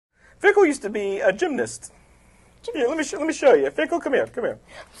Fickle used to be a gymnast. Here, let me show you. Fickle, come here, come here.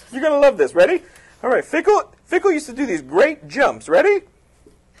 You're gonna love this. Ready? All right. Fickle used to do these great jumps. Ready?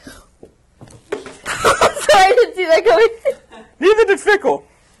 Sorry, I didn't see that going. Neither did Fickle.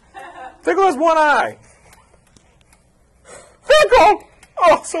 Fickle has one eye. Fickle!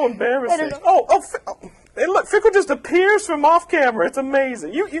 Oh, so embarrassing. I don't know. Hey, look, Fickle just appears from off camera. It's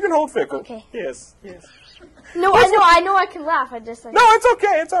amazing. You can hold Fickle. Okay. Yes, yes. No, I know I can laugh. I just like. No, it's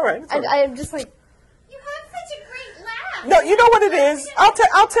okay. It's all right. It's all right. I'm just like. You have such a great laugh. No, you know what it is?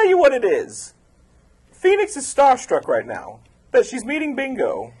 I'll tell you what it is. Phoenix is starstruck right now that she's meeting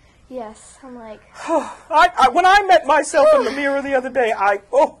Bingo. Yes, I'm like. When I met myself in the mirror the other day,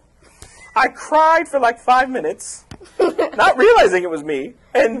 I cried for like 5 minutes, not realizing it was me,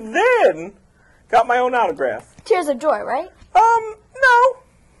 and then got my own autograph. Tears of joy, right? No.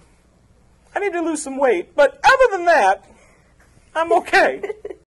 I need to lose some weight, but other than that, I'm okay.